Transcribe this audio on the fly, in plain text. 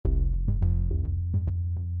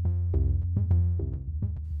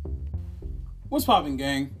What's poppin',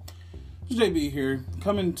 gang? It's JB here,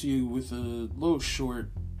 coming to you with a little short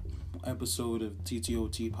episode of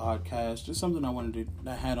TTOT podcast. Just something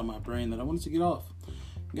I had on my brain that I wanted to get out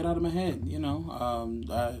of my head. If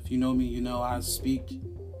you know me, you know I speak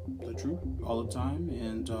the truth all the time,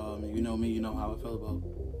 and you know me, you know how I feel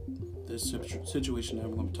about this situation that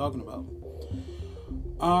I'm going to be talking about.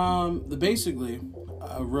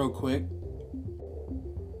 Real quick,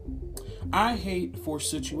 I hate forced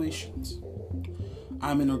situations.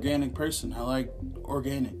 I'm an organic person. I like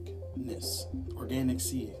organicness.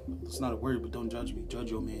 Organic-C. It's not a word, but don't judge me. Judge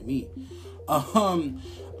your man, me.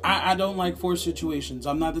 I don't like forced situations.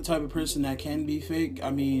 I'm not the type of person that can be fake. I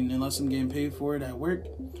mean, unless I'm getting paid for it at work.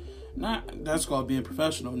 That's called being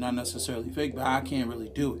professional, not necessarily fake, but I can't really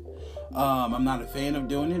do it. I'm not a fan of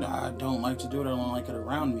doing it. I don't like to do it. I don't like it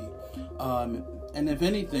around me. And if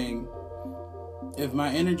anything, if my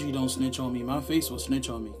energy don't snitch on me, my face will snitch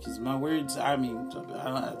on me. Because my words, I'm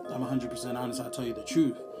 100% honest. I'll tell you the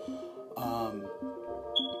truth.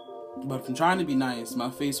 But if I'm trying to be nice, my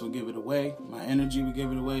face will give it away. My energy will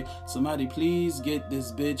give it away. Somebody please get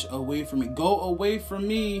this bitch away from me. Go away from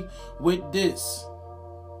me with this.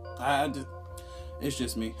 It's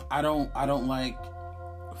just me. I don't like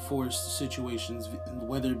forced situations,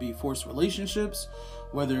 whether it be forced relationships,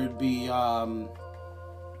 whether it be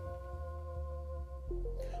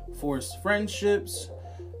forced friendships,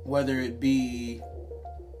 whether it be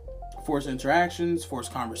forced interactions,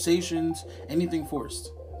 forced conversations, anything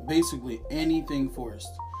forced. Basically, anything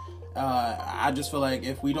forced. I just feel like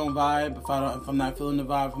if we don't vibe, if I'm not feeling the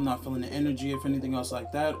vibe, if I'm not feeling the energy, if anything else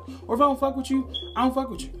like that, or if I don't fuck with you, I don't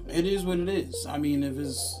fuck with you. It is what it is. I mean, if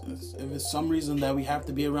it's some reason that we have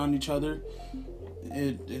to be around each other,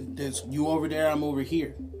 it's you over there, I'm over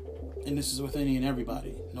here, and this is with any and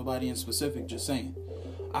everybody. Nobody in specific. Just saying.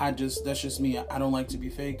 That's just me. I don't like to be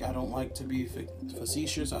fake. I don't like to be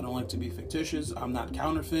facetious. I don't like to be fictitious. I'm not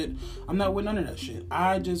counterfeit. I'm not with none of that shit.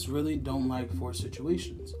 I just really don't like forced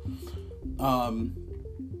situations. And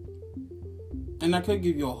I could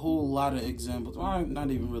give you a whole lot of examples. Well, not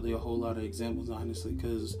even really a whole lot of examples, honestly,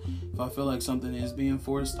 because if I feel like something is being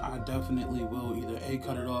forced, I definitely will either A,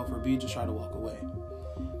 cut it off, or B, just try to walk away.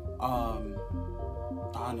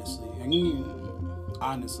 Honestly,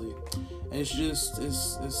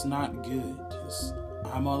 it's not good.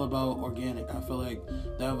 I'm all about organic. I feel like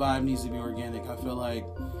that vibe needs to be organic. I feel like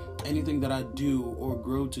anything that I do or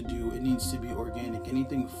grow to do, it needs to be organic.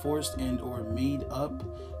 Anything forced and or made up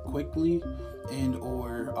quickly and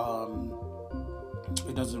or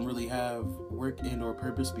it doesn't really have work and or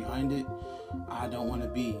purpose behind it, I don't want to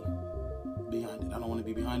be behind it. I don't want to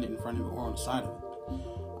be behind it, in front of it, or on the side of it.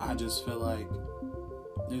 I just feel like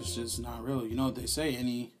it's just not real. You know what they say?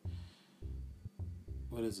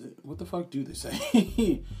 What is it? What the fuck do they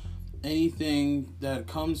say? Anything that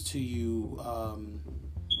comes to you,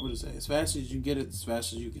 what is it? As fast as you get it, as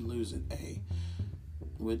fast as you can lose it.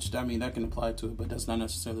 Which, I mean, that can apply to it, but that's not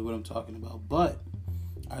necessarily what I'm talking about. But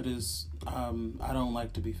I don't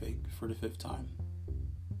like to be fake for the 5th time.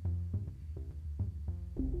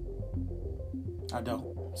 I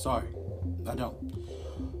don't. Sorry. I don't.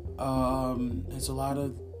 It's a lot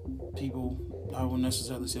of people I won't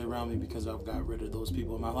necessarily say around me because I've got rid of those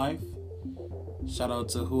people in my life. Shout out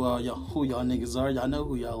to who y'all niggas are. Y'all know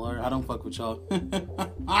who y'all are. I don't fuck with y'all.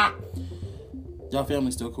 Y'all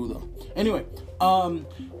family's still cool though. Anyway,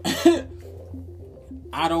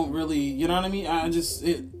 I don't really, you know what I mean?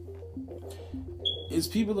 It's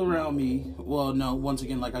people around me. Well, no, once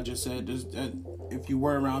again, like I just said, if you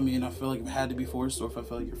were around me and I feel like it had to be forced, or if I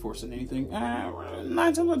feel like you're forcing anything, 9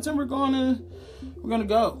 times out of 10 we're gonna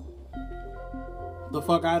go the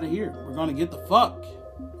fuck out of here. We're gonna get the fuck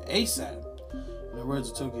ASAP. In the words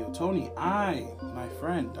of Tokyo Tony, my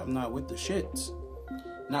friend, I'm not with the shits.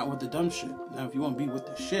 Not with the dumb shit. Now, if you want to be with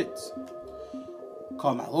the shits,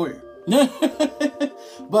 call my lawyer.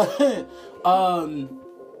 But,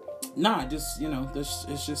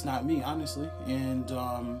 it's just not me, honestly. And,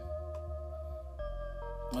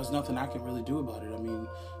 there's nothing I can really do about it. I mean,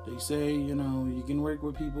 they say, you can work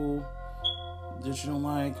with people that you don't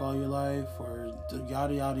like all your life, or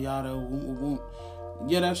yada, yada, yada, won't.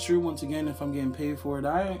 Yeah, that's true. Once again, if I'm getting paid for it,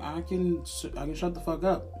 I can shut the fuck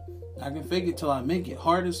up. I can fake it till I make it.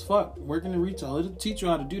 Hard as fuck. Working in retail, it'll teach you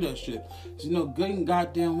how to do that shit. Cause good and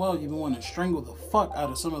goddamn well, you've been wanting to strangle the fuck out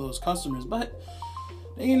of some of those customers. But,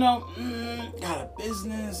 got a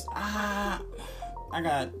business. I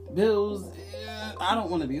got bills. I don't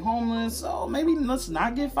want to be homeless. So maybe let's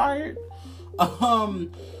not get fired.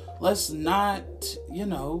 Let's not,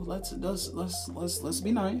 let's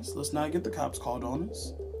be nice. Let's not get the cops called on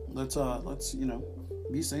us. Let's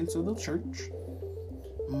be saints of the church.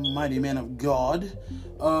 mighty man of God.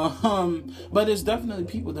 But it's definitely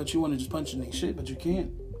people that you want to just punch in their shit, but you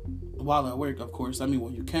can't. While at work, of course. I mean,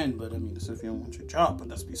 well, you can, but I mean, that's if you don't want your job, but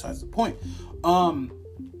that's besides the point.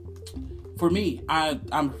 For me, I'm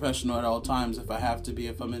a professional at all times if I have to be,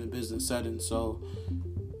 if I'm in a business setting. So,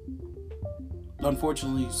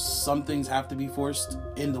 unfortunately, some things have to be forced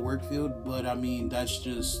in the work field, but I mean, that's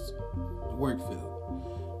just work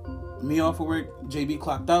field. Me off of work, JB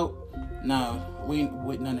clocked out. Nah, we ain't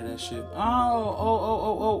with none of that shit. Oh,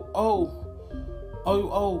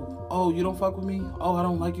 you don't fuck with me? Oh, I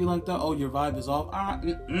don't like you like that? Oh, your vibe is off?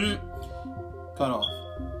 Cut off.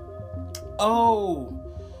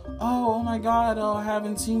 Oh my God, I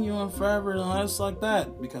haven't seen you in forever, unless like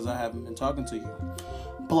that, because I haven't been talking to you.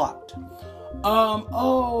 Blocked.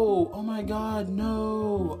 Oh my God,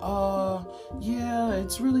 no. Yeah,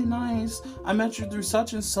 it's really nice. I met you through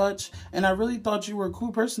such and such, and I really thought you were a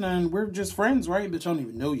cool person, and we're just friends, right? Bitch, I don't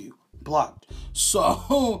even know you. Blocked.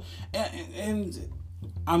 So, and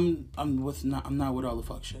I'm not with all the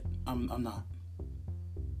fuck shit. I'm not.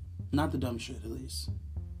 Not the dumb shit, at least.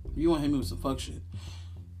 If you want to hit me with some fuck shit,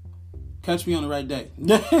 catch me on the right day.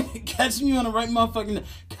 Catch me on the right motherfucking day.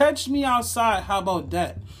 Catch me outside. How about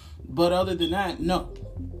that? But other than that, no.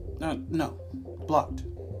 No. Blocked.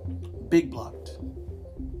 Big blocked.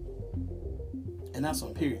 And that's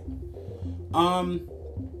on period.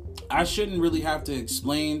 I shouldn't really have to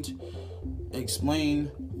explain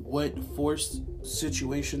what forced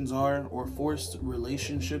situations are or forced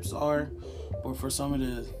relationships are, or for some of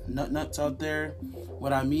the nuts out there,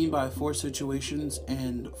 what I mean by forced situations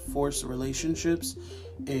and forced relationships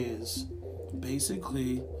is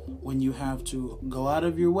basically when you have to go out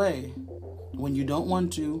of your way when you don't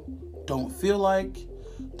want to, don't feel like,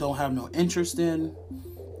 don't have no interest in,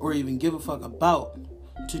 or even give a fuck about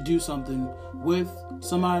to do something with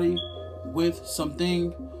somebody, with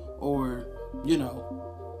something, or,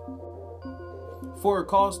 for a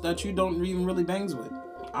cost that you don't even really bangs with,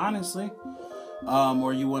 honestly.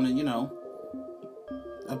 Or you want to,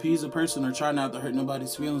 appease a person or try not to hurt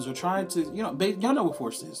nobody's feelings or try to, y'all know what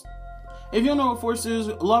force is. If you don't know what force is,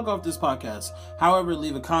 log off this podcast. However,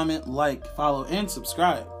 leave a comment, like, follow, and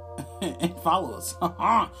subscribe. And follow us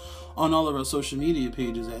on all of our social media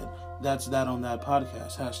pages That's That on That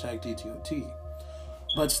Podcast, #DTOT.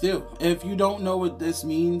 But still, if you don't know what this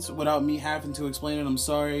means without me having to explain it, I'm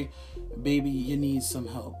sorry. Baby, you need some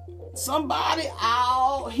help. Somebody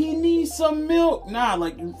out, he needs some milk.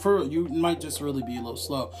 For real, you might just really be a little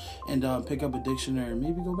slow. And pick up a dictionary,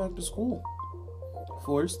 maybe go back to school.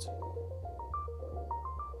 Forced.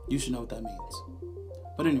 You should know what that means.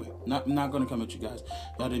 But anyway, I'm not going to come at you guys.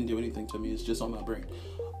 Y'all didn't do anything to me. It's just on my brain.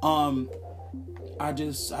 I'm not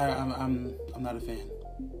a fan.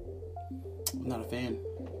 I'm not a fan.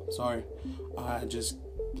 Sorry. I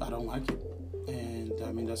don't like it. And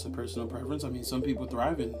I mean, that's a personal preference. I mean, some people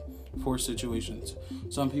thrive in forced situations.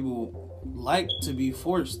 Some people like to be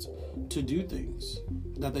forced to do things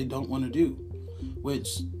that they don't want to do,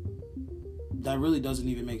 which that really doesn't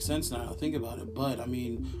even make sense now I think about it. But I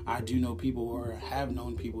mean, I do know people, or have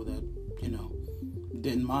known people that,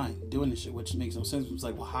 didn't mind doing this shit, which makes no sense. It's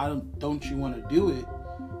like, well, how don't you want to do it,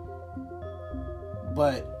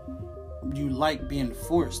 but you like being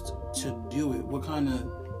forced to do it? What kind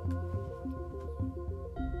of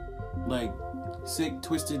sick,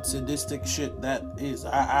 twisted, sadistic shit that is?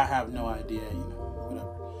 I have no idea,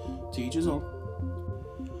 whatever. To each his own.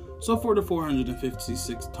 So for the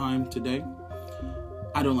 456th time today,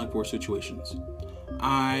 I don't like forced situations.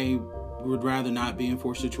 I would rather not be in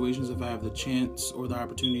forced situations. If I have the chance or the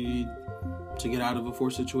opportunity to get out of a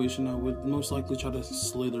forced situation, I would most likely try to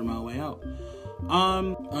slither my way out.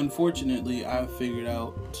 Unfortunately, I've figured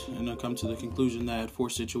out and I've come to the conclusion that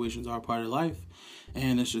forced situations are part of life,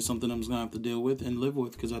 and it's just something I'm just gonna have to deal with and live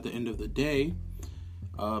with, because at the end of the day,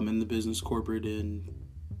 in the business, corporate, and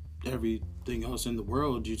everything else in the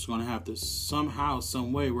world, you're just gonna have to somehow,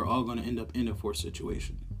 some way, we're all gonna end up in a forced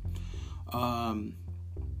situation.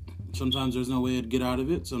 Sometimes there's no way to get out of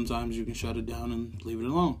it. Sometimes you can shut it down and leave it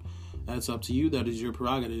alone. That's up to you. That is your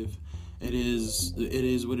prerogative. It is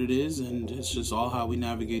what it is, and it's just all how we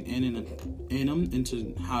navigate in them,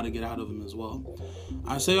 into how to get out of them as well.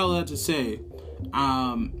 I say all that to say,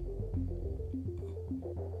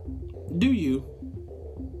 do you,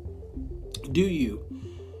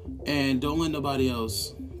 and don't let nobody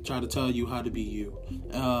else try to tell you how to be you.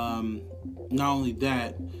 Not only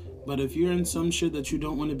that, but if you're in some shit that you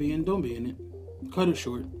don't want to be in, don't be in it. Cut it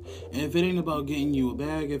short. And if it ain't about getting you a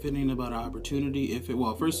bag, if it ain't about an opportunity,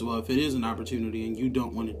 first of all, if it is an opportunity and you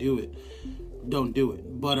don't want to do it, don't do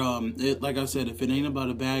it. But like I said, if it ain't about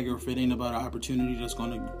a bag or if it ain't about an opportunity that's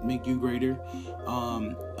going to make you greater,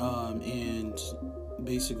 and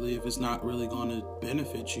basically if it's not really going to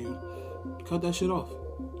benefit you, cut that shit off.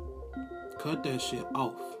 Cut that shit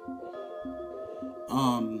off.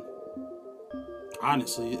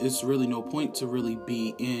 Honestly, it's really no point to really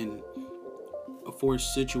be in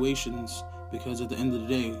forced situations, because at the end of the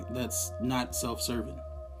day, that's not self-serving.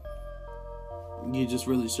 You're just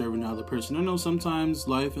really serving the other person. I know sometimes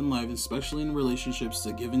life, especially in relationships, it's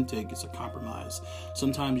a give and take. It's a compromise.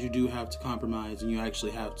 Sometimes you do have to compromise, and you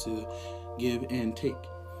actually have to give and take.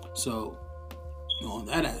 So, on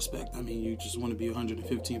that aspect, I mean, you just want to be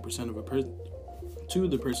 115% of a person to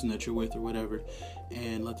the person that you're with or whatever,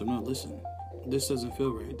 and let them know, listen, this doesn't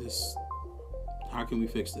feel right. How can we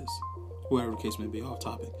fix this? Whatever the case may be, off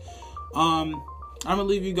topic. I'm gonna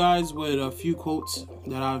leave you guys with a few quotes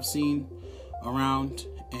that I've seen around,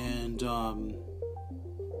 and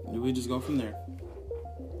we just go from there.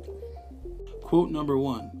 Quote number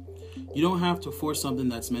 1: you don't have to force something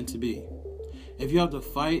that's meant to be. If you have to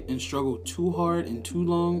fight and struggle too hard and too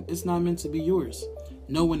long, it's not meant to be yours.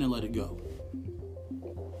 Know when to let it go.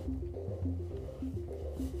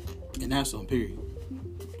 And that's on period.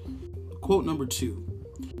 Quote number 2: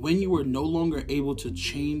 when you are no longer able to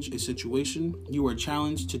change a situation, you are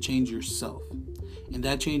challenged to change yourself. And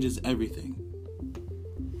that changes everything.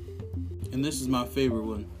 And this is my favorite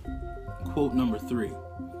one. Quote number 3.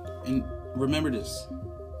 And remember this.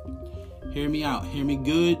 Hear me out. Hear me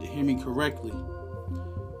good. Hear me correctly.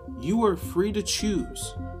 You are free to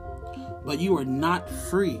choose, but you are not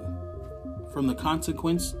free from the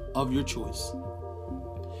consequence of your choice.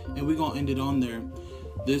 And we're going to end it on there.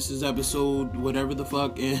 This is episode whatever the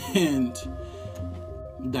fuck, and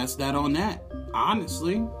that's that on that.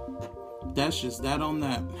 Honestly, that's just that on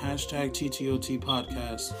that. Hashtag TTOT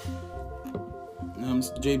podcast. I'm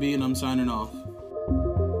JB, and I'm signing off.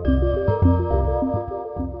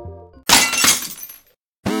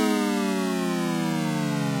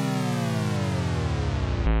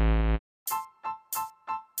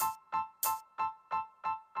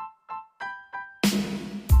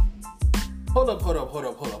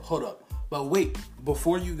 Hold up. But wait,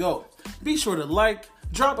 before you go, be sure to like,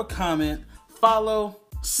 drop a comment, follow,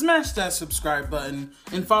 smash that subscribe button,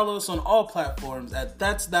 and follow us on all platforms at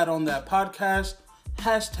That's That On That Podcast,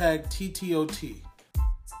 hashtag TTOT.